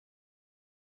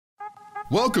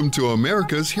Welcome to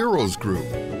America's Heroes Group.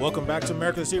 Welcome back to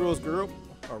America's Heroes Group,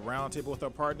 a roundtable with our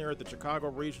partner at the Chicago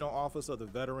Regional Office of the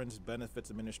Veterans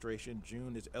Benefits Administration.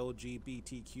 June is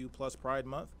LGBTQ plus Pride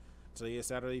Month. Today is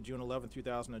Saturday, June 11,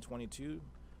 2022.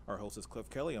 Our host is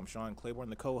Kelley. I'm Sean Claiborne,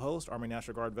 the co-host, Army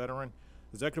National Guard veteran.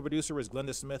 The executive producer is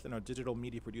Glenda Smith, and our digital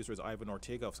media producer is Ivan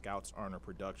Ortega of Scouts Armour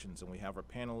Productions. And we have our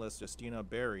panelist,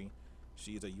 Justyna.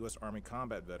 She's a U.S. Army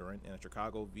combat veteran and a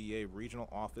Chicago VA Regional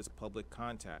Office public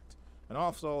contact. And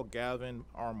also Gavin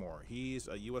Armour. He's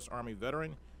a U.S. Army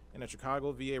veteran and a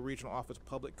Chicago VA Regional Office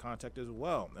public contact as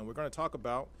well. And we're going to talk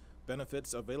about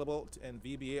benefits available in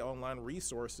VBA online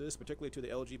resources, particularly to the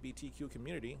LGBTQ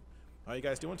community. How are you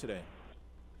guys doing today?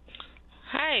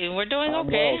 Hi, we're doing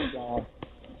okay.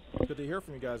 Good to hear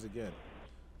from you guys again.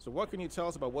 So what can you tell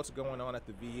us about what's going on at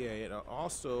the VA, and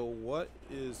also what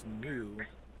is new?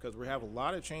 Because we have a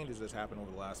lot of changes that's happened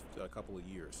over the last couple of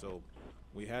years. So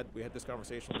we had this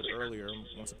conversation a bit earlier.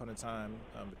 Once upon a time,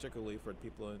 particularly for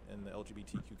people in the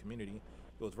LGBTQ community,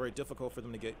 it was very difficult for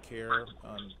them to get care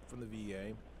from the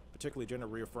VA, particularly gender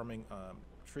reaffirming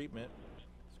treatment.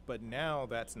 But now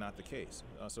that's not the case.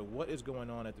 So what is going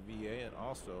on at the VA, and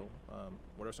also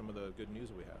what are some of the good news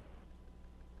that we have?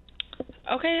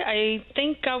 Okay, I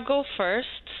think I'll go first.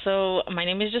 So my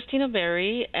name is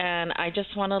Justyna, and I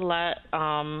just want to let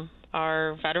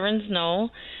our veterans know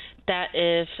that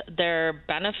if their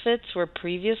benefits were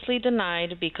previously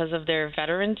denied because of their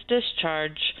veteran's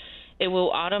discharge, it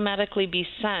will automatically be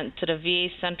sent to the VA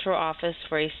central office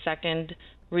for a second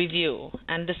review.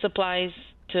 And this applies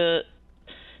to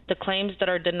the claims that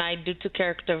are denied due to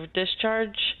character of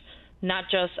discharge, not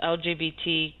just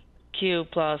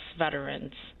LGBTQ plus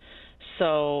veterans.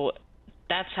 So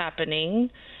that's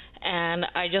happening. And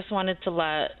I just wanted to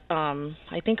let,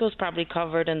 I think it was probably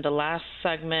covered in the last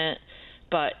segment,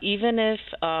 but even if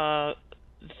a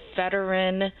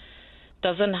veteran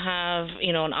doesn't have,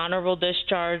 an honorable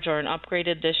discharge or an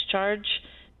upgraded discharge,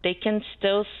 they can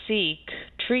still seek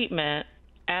treatment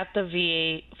at the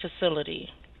VA facility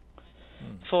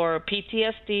for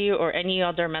PTSD or any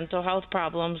other mental health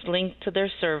problems linked to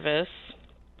their service,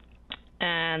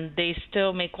 and they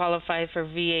still may qualify for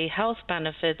VA health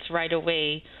benefits right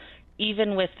away,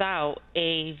 even without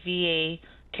a VA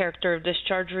character of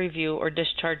discharge review or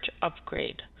discharge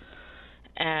upgrade.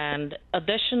 And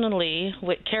additionally,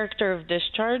 with character of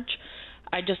discharge,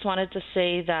 I just wanted to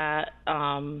say that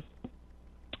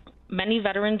many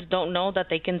veterans don't know that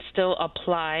they can still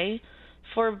apply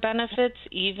for benefits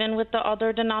even with the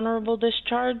other than honorable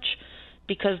discharge,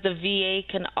 because the VA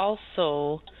can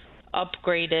also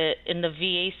upgrade it in the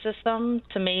VA system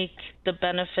to make the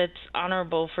benefits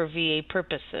honorable for VA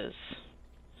purposes.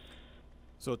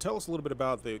 So tell us a little bit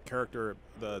about the character,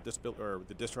 the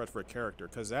discharge for a character,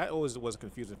 because that always was a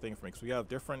confusing thing for me, because we have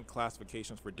different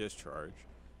classifications for discharge,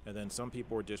 and then some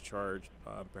people were discharged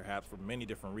perhaps for many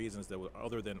different reasons that were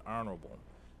other than honorable.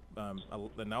 And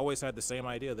I always had the same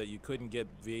idea that you couldn't get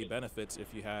VA benefits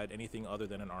if you had anything other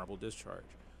than an honorable discharge.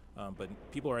 But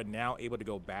people are now able to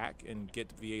go back and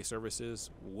get VA services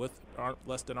with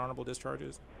less than honorable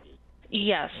discharges?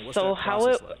 Yes. So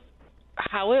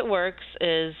how it works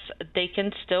is they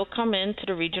can still come into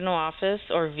the regional office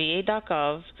or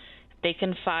va.gov. They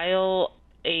can file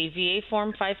a VA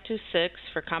Form 526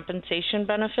 for compensation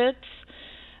benefits.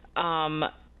 How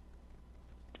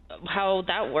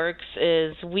that works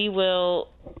is we will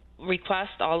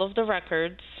request all of the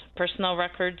records, personnel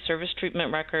records, service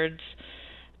treatment records.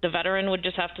 The veteran would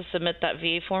just have to submit that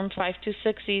VA Form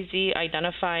 526EZ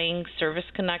identifying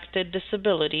service-connected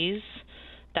disabilities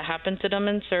that happen to them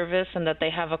in service and that they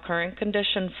have a current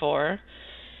condition for.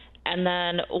 And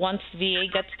then once VA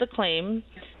gets the claim,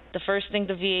 the first thing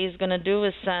the VA is going to do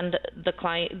is send the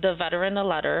veteran a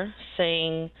letter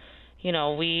saying,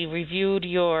 we reviewed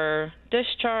your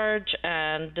discharge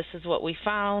and this is what we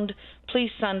found.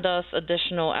 Please send us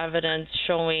additional evidence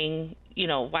showing,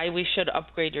 why we should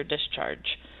upgrade your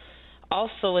discharge.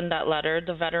 Also in that letter,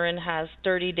 the veteran has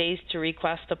 30 days to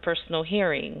request a personal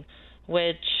hearing,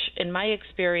 which in my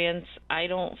experience, I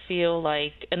don't feel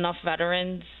like enough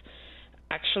veterans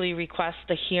actually request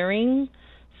a hearing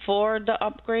for the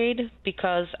upgrade,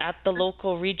 because at the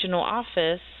local regional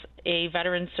office, a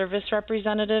veteran service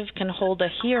representative can hold a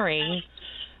hearing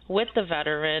with the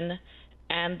veteran,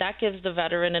 and that gives the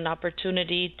veteran an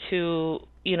opportunity to,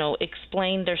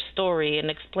 explain their story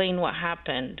and explain what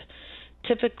happened.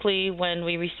 Typically, when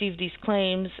we receive these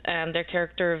claims and their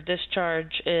character of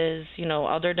discharge is,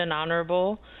 other than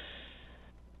honorable,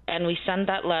 and we send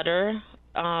that letter,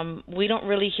 we don't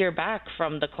really hear back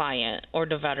from the client or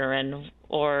the veteran,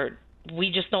 or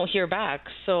we just don't hear back.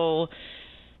 So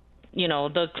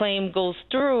the claim goes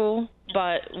through,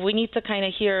 but we need to kind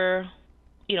of hear,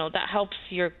 that helps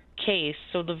your case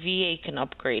so the VA can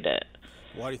upgrade it.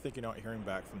 Why do you think you're not hearing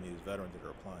back from these veterans that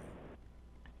are applying?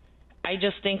 I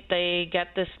just think they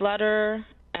get this letter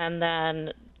and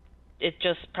then it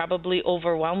just probably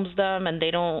overwhelms them, and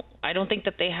I don't think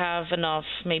that they have enough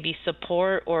maybe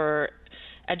support or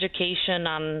education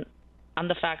on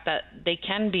the fact that they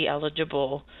can be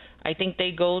eligible. I think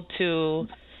they go to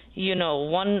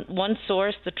one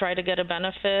source to try to get a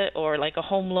benefit, or like a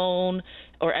home loan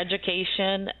or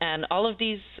education, and all of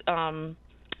these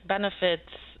benefits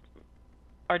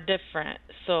are different.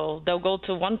 So they'll go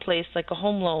to one place like a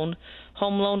home loan.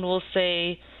 Home loan will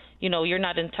say, you're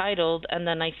not entitled, and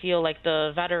then I feel like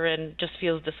the veteran just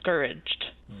feels discouraged.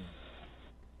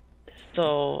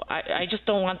 So I just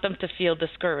don't want them to feel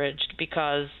discouraged,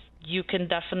 because you can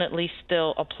definitely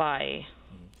still apply.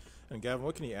 And Gavin,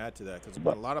 what can you add to that? Because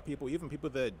a lot of people, even people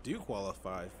that do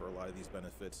qualify for a lot of these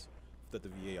benefits that the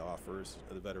VA offers,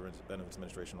 the Veterans Benefits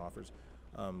Administration offers,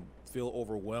 feel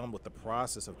overwhelmed with the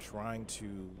process of trying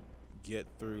to get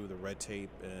through the red tape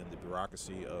and the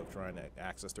bureaucracy of trying to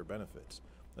access their benefits.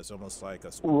 It's almost like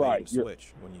a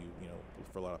switch when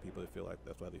for a lot of people, they feel like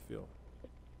that's how they feel.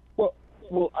 Well,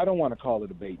 I don't want to call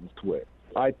it a bait and switch.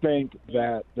 I think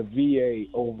that the VA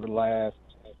over the last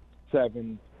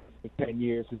 7 to 10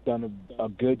 years has done a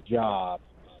good job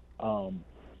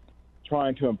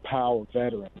trying to empower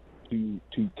veterans to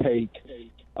take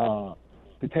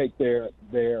their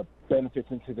benefits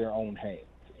into their own hands.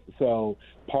 So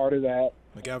part of that.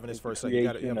 Gavin, is for a second. You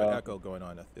have an echo going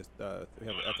on. We have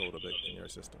an echo a little bit in your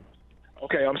system.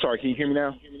 Okay, I'm sorry. Can you hear me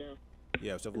now?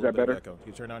 Yeah, it's a little bit bit better? Of echo. Can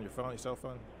you turn on your phone, your cell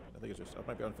phone? I think it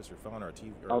might be on your phone or a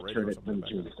TV or I'll a radio turn or it. something.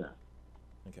 Let me turn this down.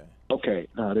 Okay. Okay.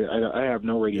 No, I have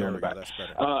no radio in the back. That's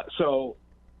better.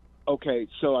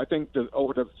 So I think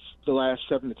over the last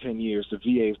 7 to 10 years, the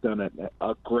VA has done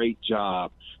a great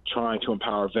job trying to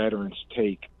empower veterans to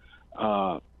take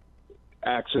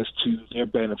access to their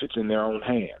benefits in their own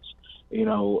hands.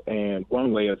 And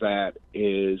one way of that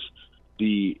is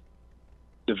the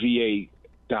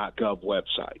VA.gov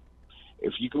website.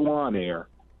 If you go on there,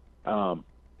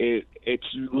 it's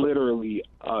literally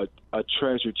a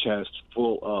treasure chest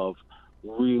full of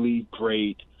really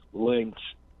great links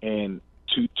and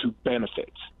to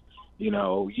benefits.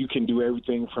 You can do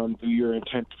everything from do your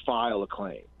intent to file a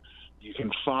claim. You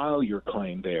can file your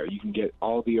claim there. You can get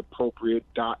all the appropriate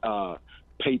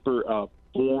paper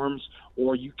forms,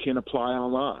 or you can apply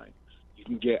online. You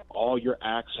can get all your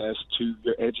access to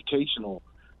your educational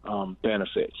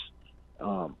benefits.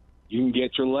 You can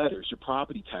get your letters, your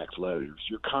property tax letters,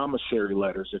 your commissary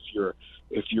letters if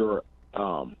you're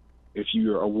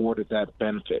awarded that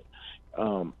benefit.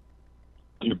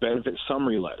 Your benefit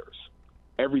summary letters,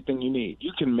 everything you need.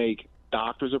 You can make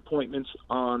doctor's appointments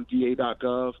on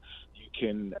VA.gov. You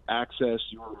can access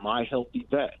your My Healthy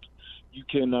Vet. You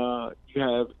can you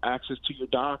have access to your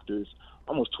doctors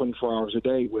almost 24 hours a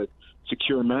day with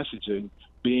secure messaging,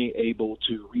 being able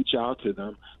to reach out to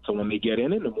them. So when they get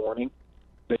in the morning,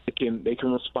 they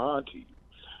can respond to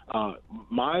you.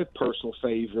 My personal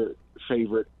favorite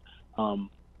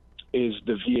is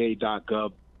the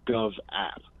VA.gov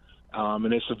app,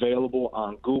 and it's available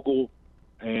on Google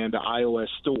and the iOS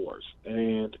stores.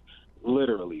 And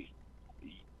literally,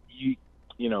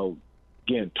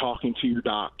 again, talking to your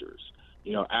doctors,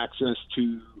 access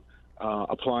to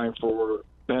applying for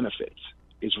benefits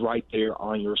is right there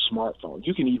on your smartphone.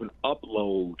 You can even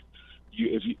upload,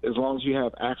 as long as you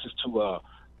have access to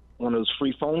one of those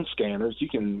free phone scanners, you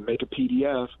can make a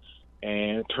PDF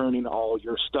and turn in all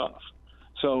your stuff.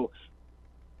 So,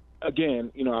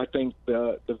 again, I think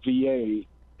the VA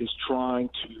is trying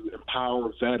to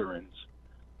empower veterans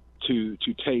to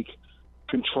take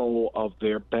control of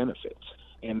their benefits,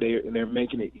 and they're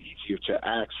making it easier to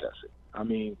access it. I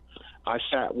mean, I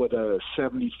sat with a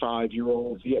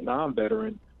 75-year-old Vietnam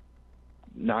veteran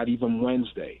not even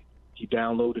Wednesday. He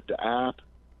downloaded the app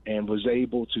and was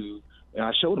able to, and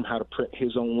I showed him how to print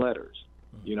his own letters,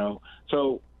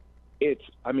 So it's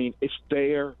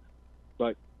there,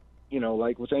 but,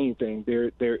 like with anything,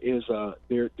 there's an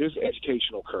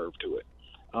educational curve to it.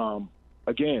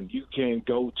 Again, you can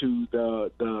go to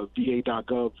the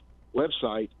VA.gov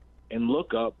website and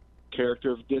look up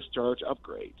character of discharge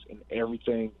upgrades, and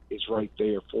everything is right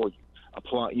there for you.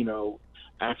 Apply,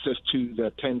 access to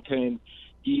the 1010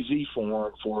 EZ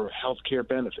form for healthcare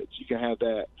benefits. You can have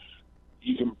that.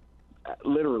 You can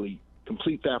literally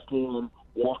complete that form,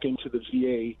 walk into the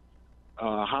VA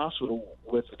hospital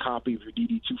with a copy of your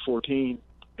DD-214,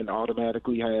 and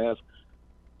automatically have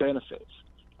benefits,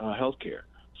 healthcare.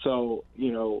 So,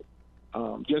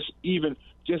 just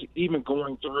just even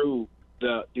going through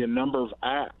the number of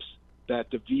apps that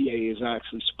the VA is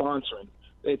actually sponsoring,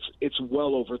 it's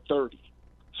well over 30.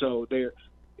 So there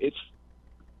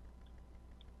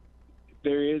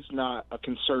is not a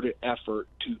concerted effort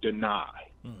to deny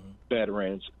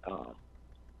veterans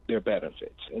their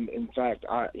benefits. And in fact,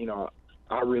 I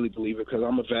really believe it, because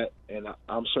I'm a vet and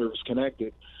I'm service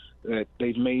connected, that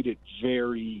they've made it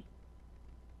very,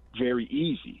 very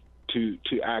easy to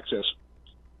access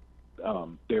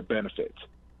their benefits.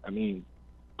 I mean,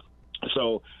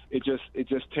 so it just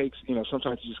takes,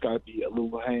 sometimes you just got to be a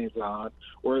little hands-on,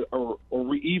 or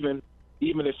even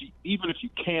if you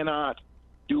cannot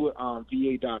do it on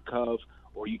VA.gov,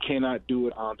 or you cannot do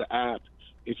it on the app,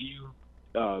 if you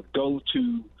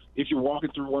if you're walking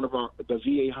through one of the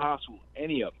VA hospitals,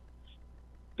 any of them,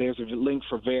 there's a link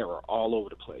for Vera all over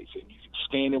the place, and you can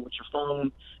scan it with your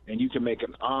phone, and you can make you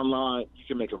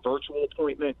can make a virtual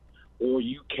appointment, or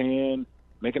you can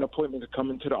make an appointment to come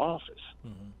into the office.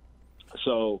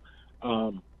 So,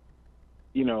 there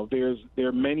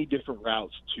are many different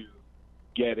routes to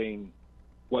getting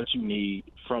what you need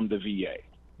from the VA.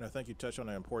 And I think you touched on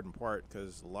an important part,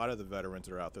 because a lot of the veterans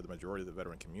that are out there, the majority of the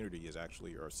veteran community is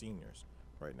actually our seniors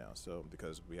right now. So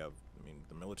because we have,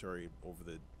 the military over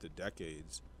the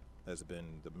decades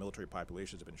the military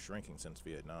population has been shrinking since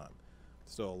Vietnam.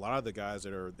 So a lot of the guys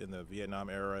that are in the Vietnam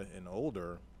era and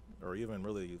older, or even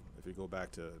really if you go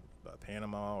back to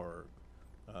Panama or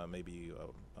maybe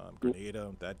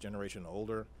Grenada, that generation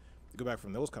older, you go back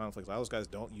from those conflicts, a lot of those guys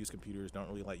don't use computers, don't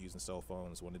really like using cell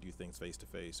phones, want to do things face to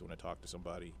face, want to talk to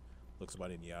somebody, look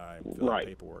somebody in the eye, fill out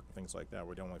paperwork, things like that.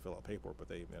 We don't want to fill out paperwork, but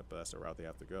that's the route they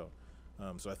have to go.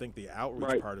 So I think the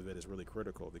outreach part of it is really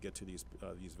critical to get to these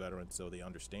veterans, so they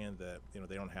understand that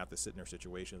they don't have to sit in their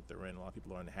situation that they're in. A lot of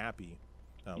people are unhappy.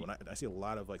 When I see a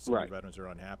lot of senior veterans are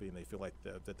unhappy, and they feel like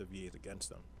that the VA is against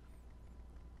them.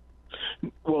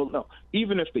 Well, no.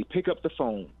 Even if they pick up the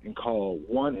phone and call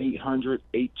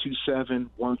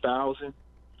 1-800-827-1000,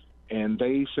 and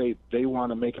they say they want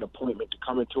to make an appointment to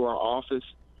come into our office,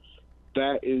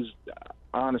 that is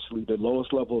honestly the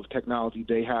lowest level of technology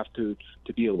they have to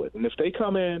deal with. And if they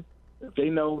come in, if they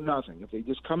know nothing, if they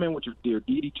just come in with their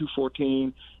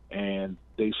DD-214 and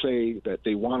they say that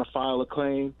they want to file a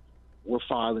claim, we're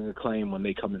filing a claim when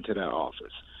they come into that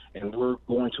office. And we're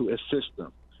going to assist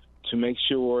them to make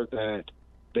sure that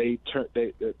they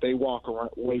walk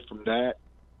away from that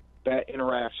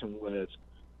interaction with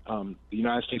the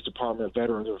United States Department of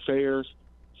Veterans Affairs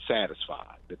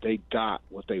satisfied, that they got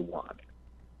what they wanted.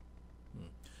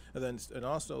 And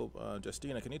also,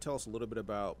 Justyna, can you tell us a little bit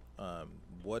about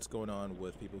what's going on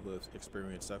with people who have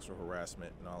experienced sexual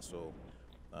harassment, and also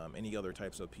any other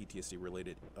types of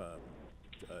PTSD-related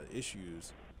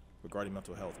issues regarding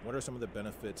mental health? What are some of the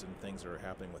benefits and things that are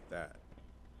happening with that?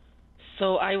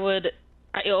 So I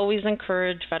always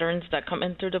encourage veterans that come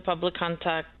in through the public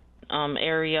contact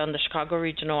area in the Chicago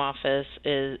regional office,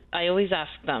 I always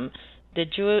ask them,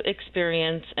 did you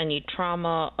experience any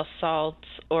trauma, assaults,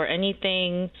 or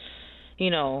anything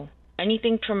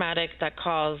traumatic that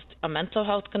caused a mental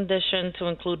health condition to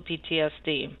include PTSD?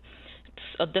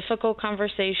 It's a difficult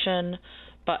conversation,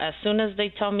 but as soon as they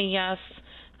tell me yes,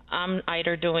 I'm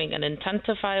either doing an intent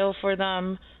to file for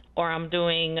them, or I'm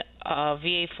doing a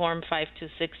VA Form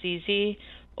 526EZ,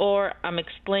 or I'm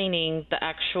explaining the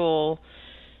actual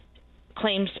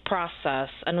claims process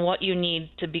and what you need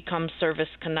to become service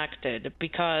connected,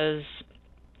 because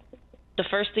the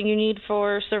first thing you need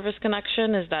for service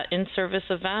connection is that in-service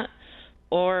event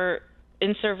or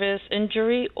in-service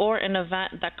injury or an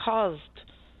event that caused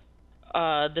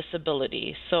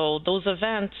disability. So those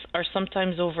events are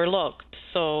sometimes overlooked.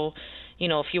 So,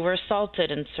 if you were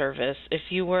assaulted in service, if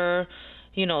you were,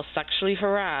 sexually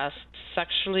harassed,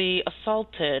 sexually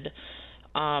assaulted,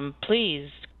 please,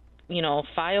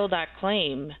 file that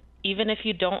claim. Even if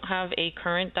you don't have a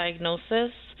current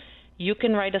diagnosis, you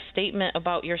can write a statement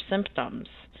about your symptoms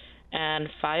and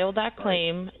file that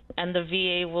claim, and the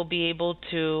VA will be able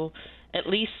to at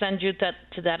least send you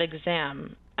to that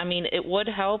exam. It would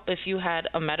help if you had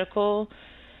a medical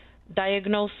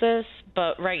diagnosis,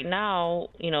 but right now,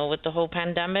 with the whole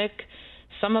pandemic,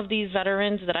 some of these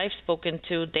veterans that I've spoken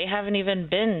to, they haven't even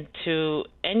been to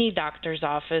any doctor's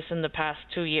office in the past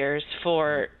 2 years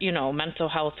for, mental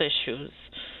health issues.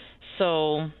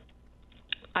 So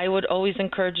I would always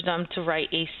encourage them to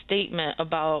write a statement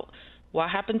about what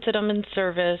happened to them in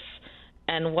service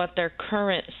and what their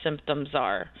current symptoms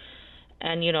are.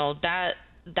 And, that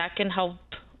can help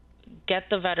get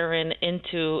the veteran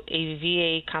into a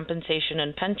VA compensation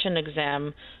and pension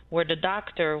exam, where the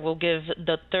doctor will give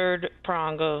the third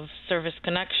prong of service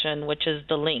connection, which is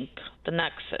the link, the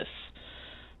nexus.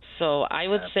 So I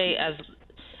would say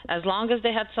as long as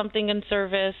they had something in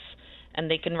service and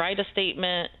they can write a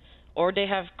statement or they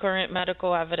have current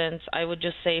medical evidence, I would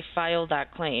just say file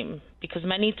that claim. Because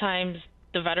many times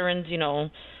the veterans,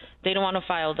 they don't want to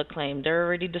file the claim. They're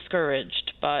already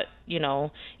discouraged. But,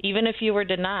 even if you were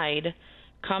denied,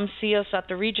 come see us at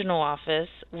the regional office.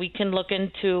 We can look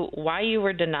into why you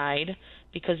were denied,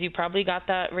 because you probably got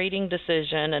that rating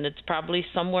decision and it's probably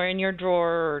somewhere in your drawer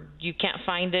or you can't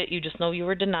find it. You just know you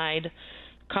were denied.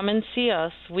 Come and see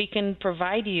us. We can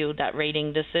provide you that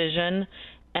rating decision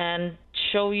and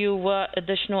show you what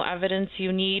additional evidence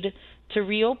you need to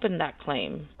reopen that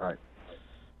claim. Right.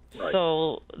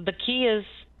 So the key is,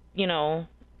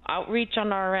 outreach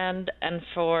on our end, and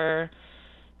for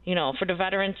the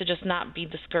veteran to just not be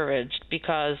discouraged,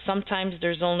 because sometimes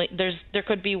there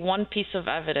could be one piece of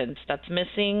evidence that's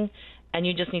missing and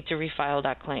you just need to refile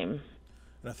that claim.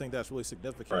 And I think that's really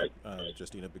significant,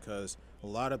 Justyna, because a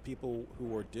lot of people who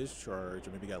were discharged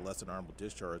or maybe got less than honorable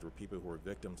discharge were people who were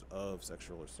victims of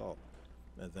sexual assault.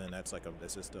 And then that's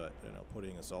just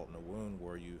putting salt in a wound,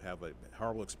 where you have a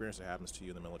horrible experience that happens to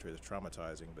you in the military that's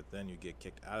traumatizing, but then you get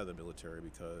kicked out of the military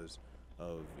because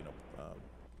of,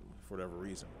 for whatever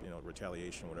reason,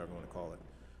 retaliation, whatever you want to call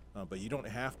it. But you don't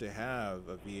have to have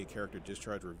a VA character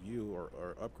discharge review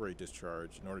or upgrade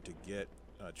discharge in order to get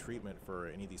treatment for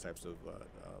any of these types of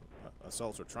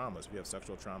assaults or traumas. If you have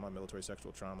sexual trauma, military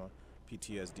sexual trauma,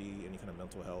 PTSD, any kind of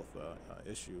mental health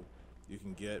issue, you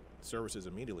can get services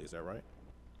immediately. Is that right?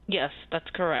 Yes, that's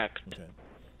correct. Okay.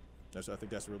 I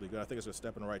think that's really good. I think it's a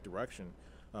step in the right direction.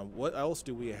 What else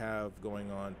do we have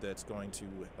going on that's going to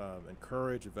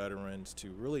encourage veterans to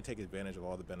really take advantage of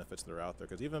all the benefits that are out there?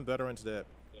 Because even veterans that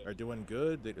are doing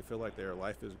good, they feel like their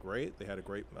life is great, they had a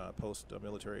great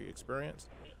post-military experience,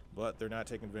 but they're not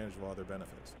taking advantage of all their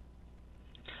benefits.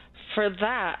 For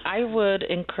that, I would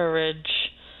encourage,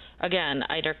 again,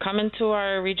 either come into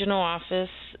our regional office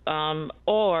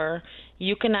or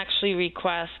you can actually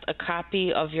request a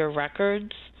copy of your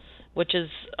records, which is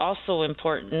also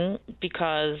important,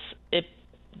 because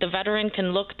the veteran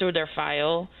can look through their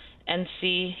file and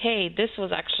see, hey, this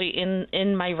was actually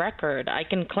in my record. I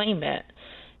can claim it.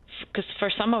 Because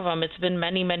for some of them, it's been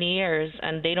many, many years,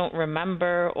 and they don't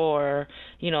remember, or,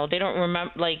 they don't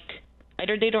remember,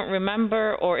 either they don't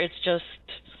remember, or it's just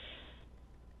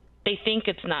they think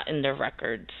it's not in their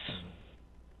records.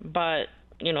 But,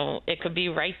 it could be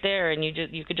right there, and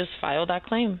you could just file that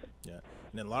claim. Yeah.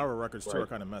 And then a lot of our records, too, are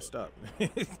kind of messed up. We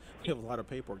have a lot of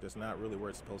paperwork that's not really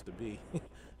where it's supposed to be.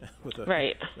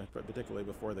 Right. Particularly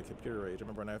before the computer age. I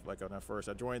remember when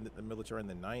I joined the military in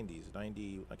the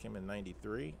 90s. I came in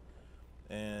 93.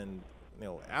 And,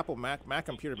 Apple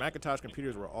Macintosh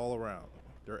computers were all around.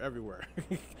 They're everywhere.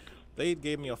 They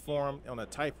gave me a form on a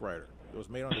typewriter. It was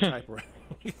made on a typewriter.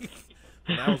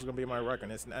 And that was going to be my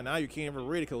record. And now you can't even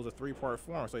read it because it was a 3-part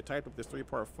form. So I typed up this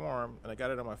 3-part form, and I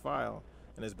got it on my file.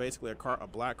 And it's basically a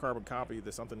black carbon copy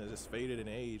of something that's just faded in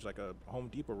age, like a Home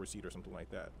Depot receipt or something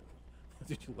like that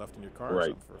that you left in your car or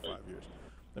something for 5 years.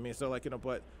 I mean, so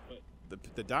but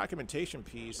the documentation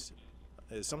piece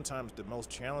is sometimes the most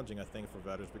challenging, I think, for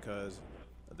veterans, because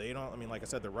they don't, like I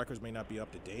said, the records may not be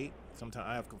up to date. Sometimes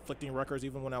I have conflicting records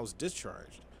even when I was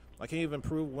discharged. I can't even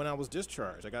prove when I was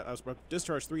discharged. I was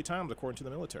discharged 3 times according to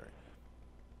the military.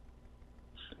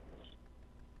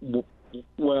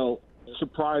 Well,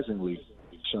 surprisingly,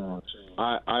 Sean,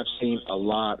 I've seen a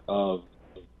lot of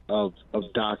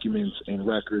documents and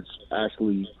records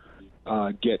actually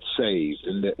get saved,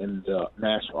 and the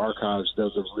National Archives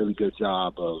does a really good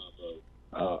job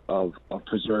of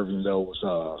preserving those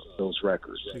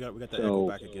records. We got the echo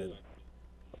back again.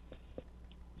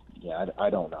 Yeah, I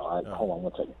don't know. Hold on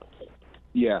one second.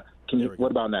 Yeah,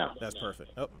 what about now? That's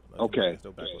perfect. Oh, okay.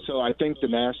 So I think the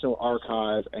National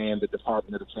Archive and the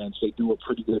Department of Defense, they do a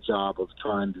pretty good job of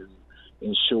trying to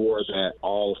ensure that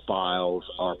all files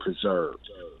are preserved.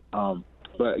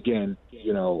 But again,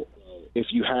 if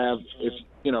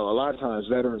a lot of times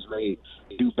veterans may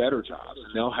do better jobs,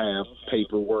 and they'll have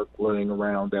paperwork laying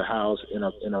around their house in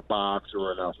a box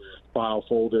or in a file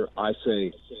folder. I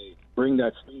say, bring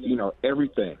that,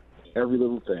 everything, every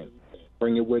little thing,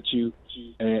 bring it with you,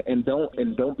 and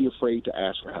don't be afraid to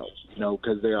ask for help.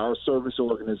 Because there are service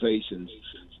organizations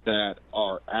that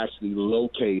are actually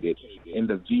located in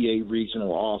the VA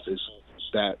regional office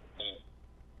that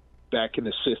can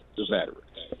assist the veterans.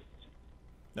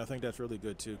 I think that's really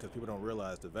good too, because people don't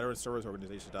realize the veteran service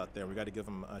organizations out there. We got to give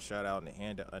them a shout out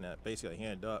and basically a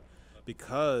hand up,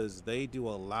 because they do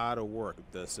a lot of work.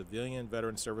 The civilian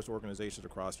veteran service organizations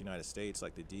across the United States,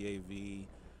 like the DAV,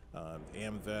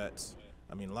 AMVETS,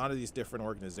 I mean, a lot of these different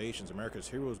organizations, America's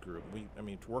Heroes Group,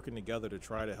 working together to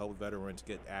try to help veterans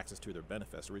get access to their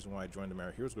benefits. The reason why I joined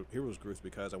America's Heroes Group is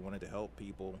because I wanted to help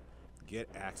people get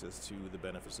access to the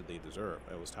benefits that they deserve.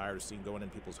 I was tired of going in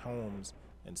people's homes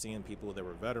and seeing people that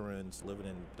were veterans living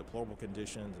in deplorable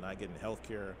conditions and not getting health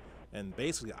care and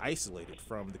basically isolated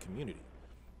from the community.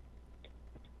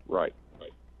 Right.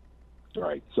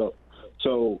 So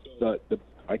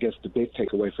I guess the big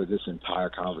takeaway for this entire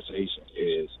conversation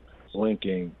is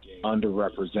linking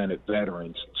underrepresented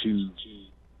veterans to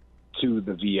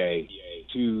the VA,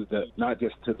 not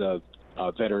just to the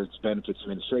Veterans Benefits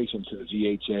Administration, to the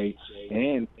VHA,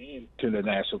 and to the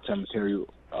National Cemetery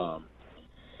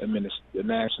the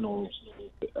National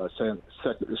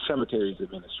Cemeteries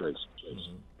Administration.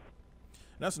 Mm-hmm.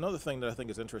 And that's another thing that I think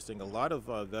is interesting. A lot of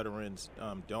veterans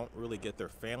don't really get their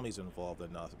families involved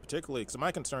enough, particularly because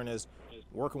my concern is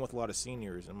working with a lot of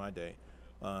seniors in my day.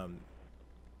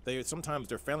 Sometimes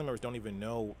their family members don't even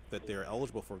know that they're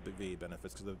eligible for the VA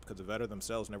benefits because the veteran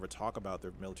themselves never talk about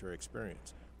their military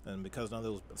experience. And because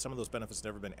some of those benefits have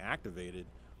never been activated,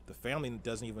 the family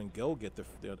doesn't even go get the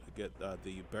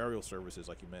burial services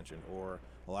like you mentioned, or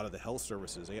a lot of the health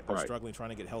services. They're struggling trying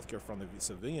to get health care from the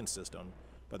civilian system,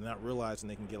 but not realizing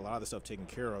they can get a lot of the stuff taken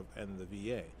care of in the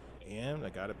VA. And I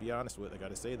got to be honest I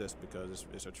got to say this because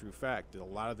it's a true fact.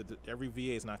 Every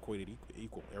VA is not quite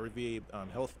equal. Every VA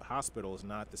health hospital is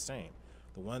not the same.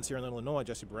 The ones here in Illinois,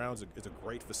 Jesse Brown's is a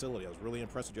great facility. I was really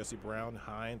impressed with Jesse Brown.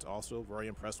 Hines also very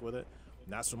impressed with it.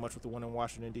 Not so much with the one in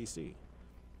Washington, D.C.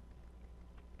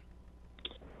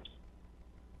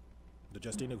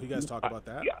 Justyna, can you guys talk about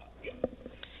that?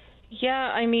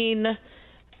 Yeah, I mean,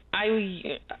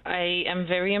 I am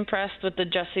very impressed with the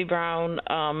Jesse Brown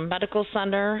Medical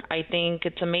Center. I think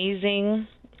it's amazing.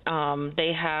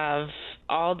 They have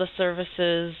all the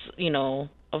services,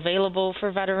 available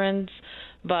for veterans.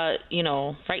 But,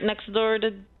 right next door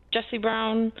to Jesse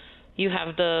Brown, you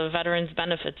have the Veterans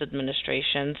Benefits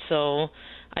Administration. So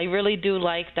I really do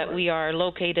like that we are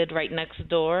located right next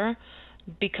door,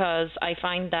 because I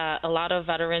find that a lot of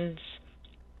veterans,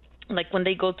 like when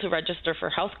they go to register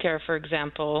for health care, for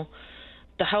example,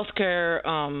 the healthcare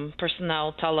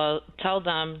personnel tell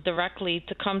them directly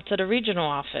to come to the regional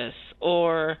office,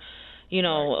 or,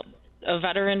 a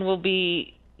veteran will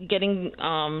be getting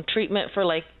treatment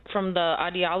from the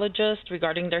audiologist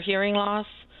regarding their hearing loss.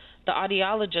 The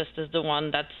audiologist is the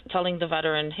one that's telling the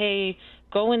veteran, hey,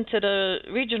 go into the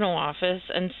regional office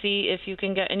and see if you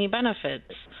can get any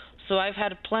benefits. So I've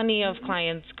had plenty of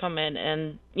clients come in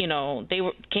and,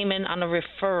 came in on a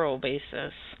referral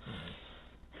basis.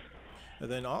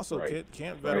 And then also,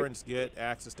 can't veterans get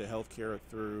access to health care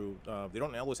through, they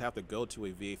don't always have to go to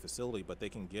a VA facility, but they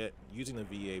can get, using the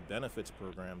VA benefits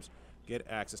programs, get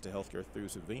access to health care through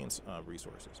civilian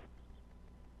resources.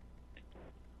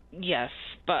 Yes,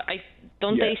 but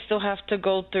they still have to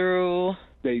go through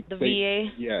the VA?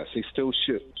 Yes, they still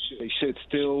should. They should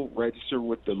still register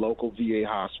with the local VA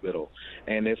hospital,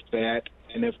 and if that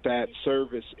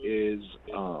service is,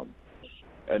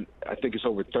 and I think it's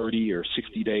over 30 or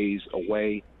 60 days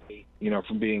away,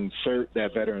 from being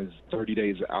that veteran is 30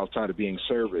 days outside of being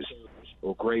serviced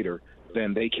or greater,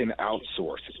 then they can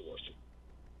outsource it.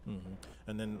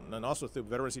 Mm-hmm. And also,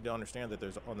 veterans need to understand that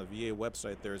there's on the VA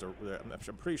website.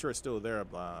 I'm pretty sure it's still there.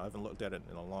 I haven't looked at it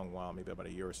in a long while, maybe about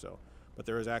a year or so. But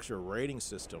there is actually a rating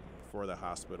system for the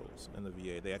hospitals in the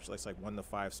VA. They actually, it's like 1 to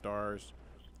 5 stars.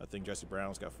 I think Jesse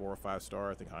Brown's got 4 or 5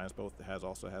 star. I think Hines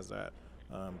also has that.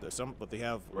 There's some, but they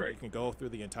have. You can go through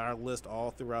the entire list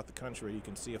all throughout the country. You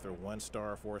can see if they're 1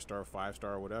 star, 4 star, 5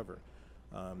 star, whatever.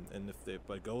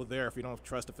 But go there if you don't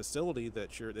trust a facility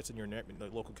that's in your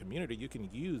local community. You can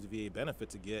use VA benefit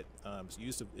to get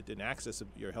access of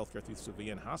your health care through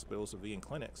civilian hospitals, civilian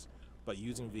clinics, but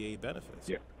using VA benefits.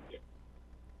 Yeah.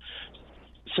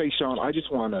 Say, Sean, I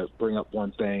just want to bring up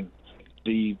one thing.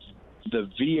 The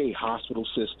VA hospital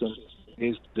system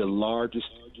is the largest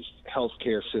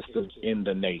healthcare system in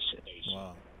the nation.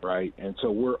 Wow. Right, and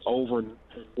so we're over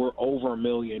a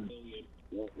million.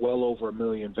 Well over 1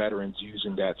 million veterans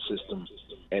using that system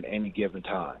at any given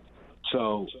time.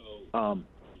 So,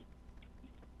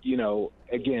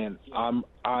 again, I'm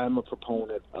a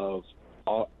proponent of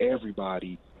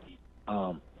everybody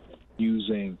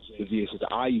using the VA system.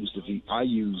 I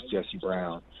use Jesse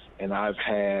Brown, and I've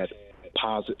had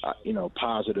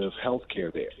positive health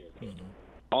care there. Mm-hmm.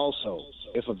 Also,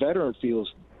 if a veteran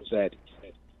feels that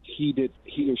he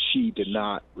or she did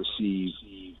not receive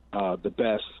the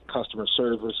best customer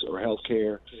service or health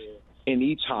care, in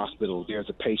each hospital there's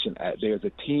a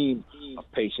team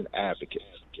of patient advocates,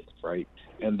 right?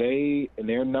 And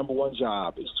their number one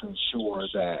job is to ensure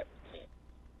that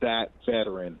that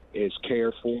veteran is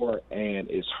cared for and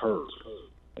is heard.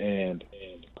 And,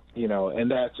 you know, and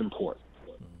that's important.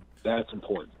 That's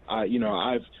important.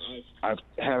 I've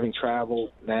having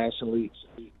traveled nationally,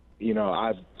 it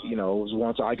was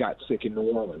once I got sick in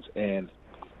New Orleans, and,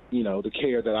 the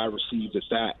care that I received at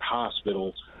that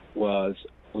hospital was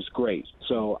great.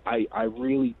 So I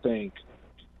really think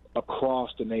across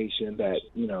the nation that,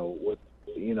 with,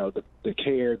 the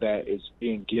care that is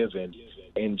being given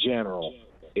in general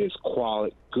is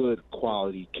good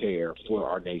quality care for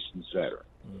our nation's veterans.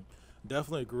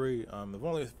 Definitely agree. I've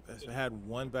only had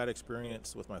one bad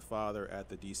experience with my father at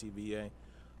the DC VA.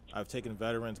 I've taken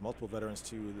multiple veterans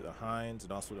to the Hines,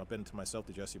 and also I've been to myself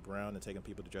to Jesse Brown and taken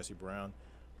people to Jesse Brown.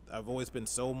 I've always been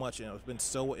I've been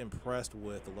so impressed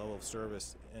with the level of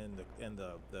service and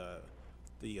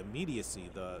the immediacy,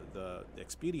 the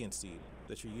expediency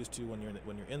that you're used to when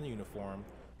you're in the uniform,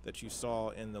 that you saw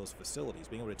in those facilities,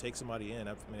 being able to take somebody in.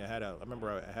 I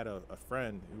remember I had a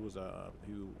friend who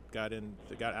got out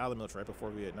of the military right before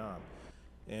Vietnam,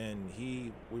 and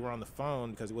we were on the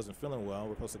phone because he wasn't feeling well.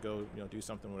 We're supposed to go, do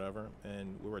something, whatever,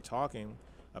 and we were talking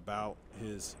about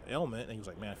his ailment, and he was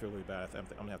like, "Man, I feel really bad. I'm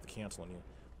gonna have to cancel on you."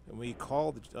 And we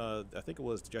called, I think it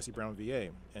was Jesse Brown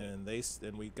VA, and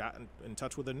we got in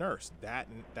touch with the nurse that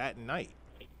night.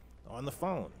 On the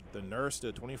phone, the nurse,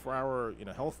 the 24-hour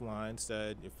health line,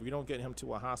 said if we don't get him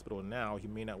to a hospital now, he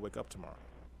may not wake up tomorrow.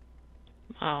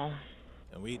 Oh.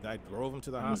 And I drove him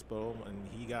to the hospital, and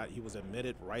he was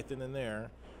admitted right then and there.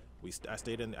 I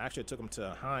stayed in. Actually, I took him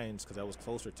to Hines because I was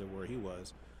closer to where he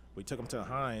was. We took him to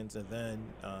Hines, and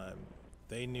then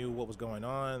they knew what was going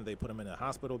on. They put him in a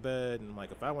hospital bed, and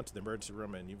if I went to the emergency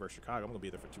room in University of Chicago, I'm gonna be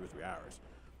there for 2 or 3 hours.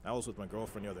 I was with my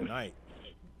girlfriend the other night,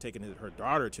 taking her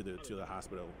daughter to the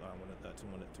hospital,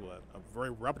 to a very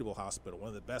reputable hospital, one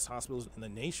of the best hospitals in the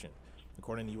nation,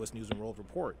 according to U.S. News and World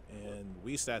Report. And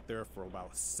we sat there for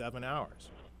about 7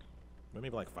 hours, maybe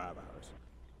 5 hours,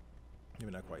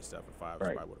 maybe not quite 7. 5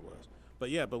 is probably what it was.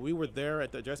 But we were there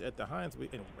at the Hines,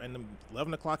 and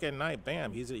 11 o'clock at night,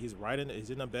 bam, he's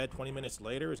in the bed. 20 minutes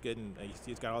later,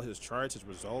 he's got all his charts, his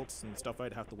results, and stuff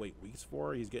I'd have to wait weeks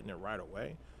for. He's getting it right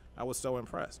away. I was so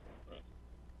impressed.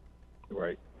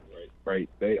 Right.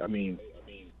 The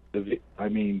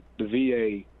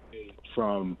VA,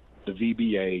 from the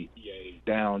VBA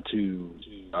down to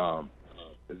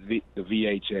the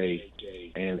VHA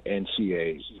and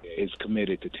NCA, is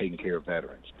committed to taking care of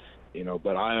veterans. The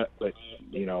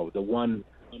one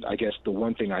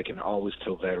thing I can always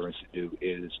tell veterans to do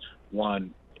is,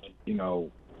 one, the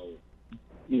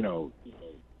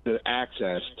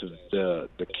access to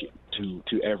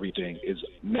everything is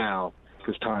now,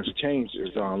 because times have changed,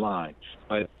 is online.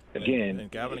 But again, and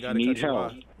Gavin, if you need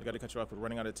help, we got to cut you off. We're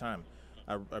running out of time.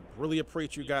 I really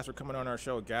appreciate you guys for coming on our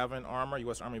show. Gavin, Armour,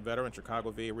 U.S. Army veteran, Chicago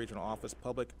VA Regional Office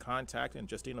Public Contact, and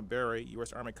Justyna Berry,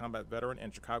 U.S. Army Combat Veteran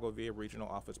and Chicago VA Regional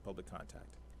Office Public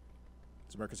Contact.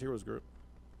 It's America's Heroes Group.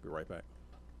 We'll be right back.